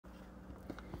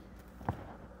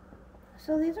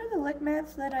So these are the lick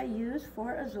mats that I use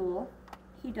for Azul.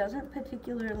 He doesn't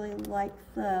particularly like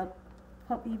the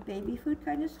puppy baby food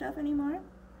kind of stuff anymore.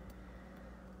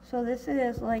 So this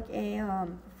is like a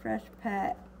fresh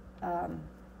pet.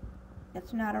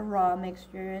 It's not a raw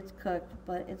mixture, it's cooked,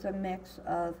 but it's a mix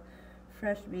of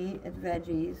fresh meat and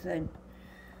veggies. And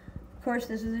of course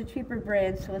this is a cheaper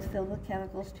brand, so it's filled with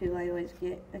chemicals too. I always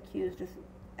get accused of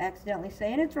accidentally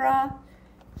saying it's raw.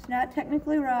 It's not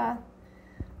technically raw.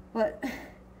 But,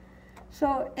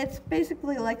 so it's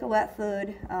basically like a wet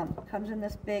food. Comes in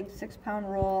this big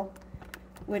 6-pound roll,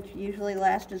 which usually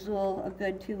lasts Azul a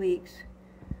good 2 weeks.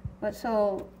 But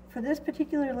so, for this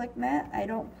particular lick mat, I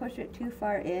don't push it too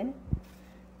far in,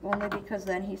 only because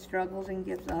then he struggles and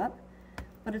gives up.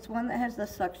 But it's one that has the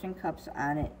suction cups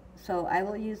on it. So I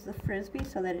will use the frisbee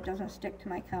so that it doesn't stick to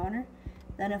my counter.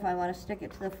 Then if I want to stick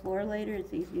it to the floor later,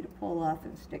 it's easy to pull off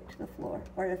and stick to the floor.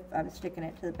 Or if I'm sticking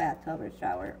it to the bathtub or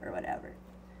shower or whatever.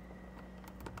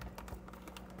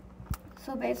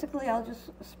 So basically I'll just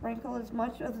sprinkle as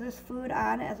much of this food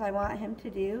on as I want him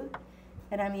to do.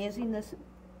 And I'm using this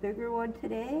bigger one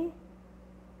today.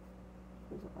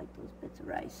 He doesn't like those bits of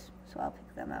rice, so I'll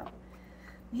pick them out.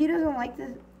 He doesn't like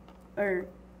this, or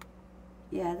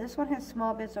yeah, this one has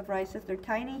small bits of rice. If they're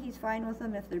tiny, he's fine with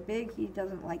them. If they're big, he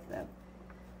doesn't like them.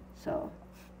 So,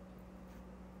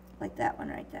 like that one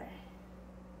right there.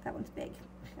 That one's big.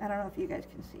 I don't know if you guys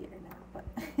can see it or not,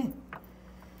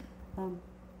 but.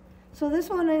 So this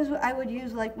one is, I would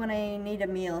use like when I need a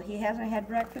meal. He hasn't had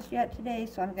breakfast yet today,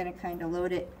 so I'm going to kind of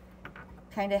load it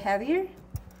kind of heavier.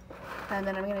 And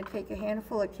then I'm going to take a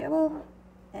handful of kibble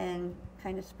and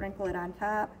kind of sprinkle it on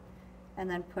top and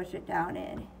then push it down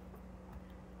in.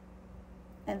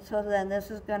 And so then this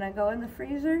is going to go in the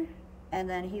freezer. And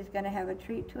then he's going to have a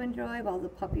treat to enjoy while the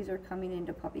puppies are coming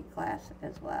into puppy class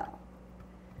as well.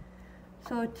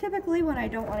 So typically when I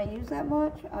don't want to use that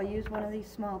much, I'll use one of these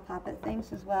small poppet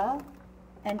things as well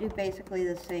and do basically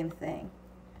the same thing.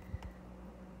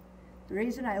 The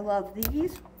reason I love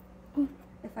these,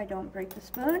 if I don't break the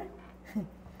spoon,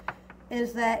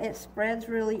 is that it spreads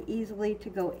really easily to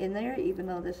go in there, even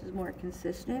though this is more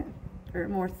consistent or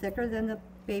more thicker than the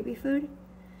baby food.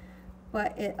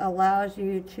 But it allows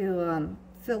you to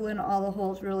fill in all the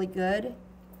holes really good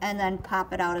and then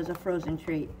pop it out as a frozen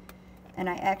treat. And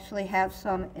I actually have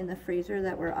some in the freezer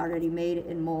that were already made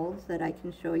in molds that I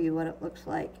can show you what it looks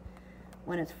like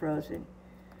when it's frozen.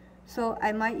 So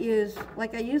I might use,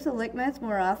 like I use the lick mats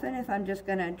more often if I'm just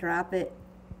gonna drop it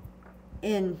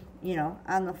in, you know,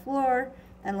 on the floor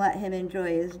and let him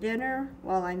enjoy his dinner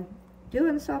while I'm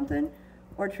doing something,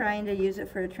 or trying to use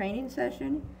it for a training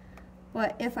session.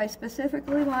 But if I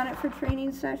specifically want it for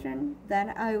training session,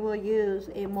 then I will use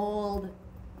a mold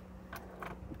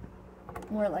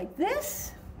more like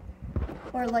this,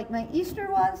 or like my Easter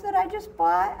ones that I just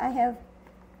bought. I have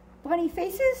bunny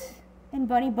faces and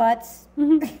bunny butts.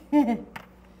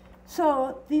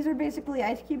 So these are basically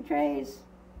ice cube trays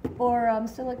or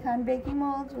silicone baking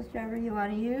molds, whichever you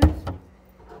want to use.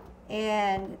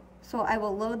 And so I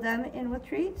will load them in with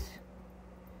treats.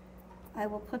 I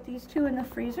will put these two in the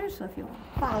freezer, so if you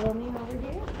want to follow me over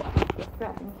here,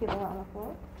 dropping kibble on the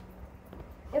floor.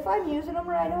 If I'm using them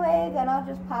right away, then I'll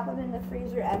just pop them in the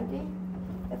freezer empty.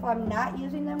 If I'm not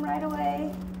using them right away,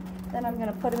 then I'm going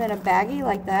to put them in a baggie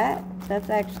like that. That's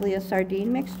actually a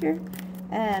sardine mixture,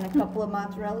 and a couple of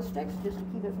mozzarella sticks just to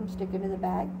keep it from sticking to the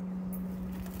bag.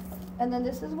 And then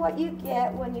this is what you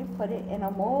get when you put it in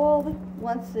a mold.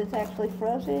 Once it's actually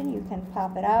frozen, you can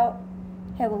pop it out,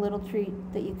 have a little treat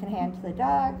that you can hand to the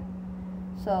dog.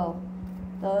 So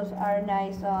those are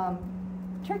nice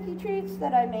turkey treats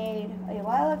that I made a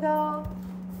while ago.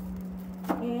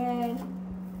 And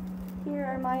here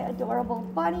are my adorable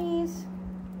bunnies.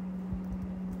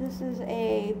 This is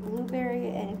a blueberry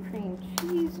and cream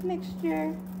cheese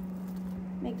mixture.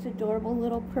 Makes adorable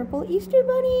little purple Easter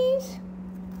bunnies.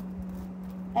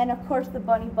 And of course the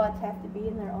bunny butts have to be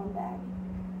in their own bag.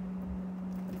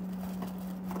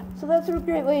 So that's a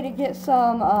great way to get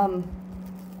some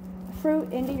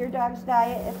fruit into your dog's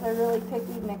diet. If they're really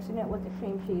picky, mixing it with the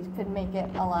cream cheese could make it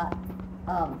a lot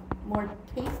more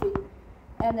tasty,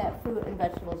 and that fruit and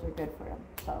vegetables are good for them.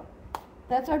 So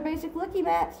that's our basic licky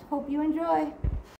mats. Hope you enjoy.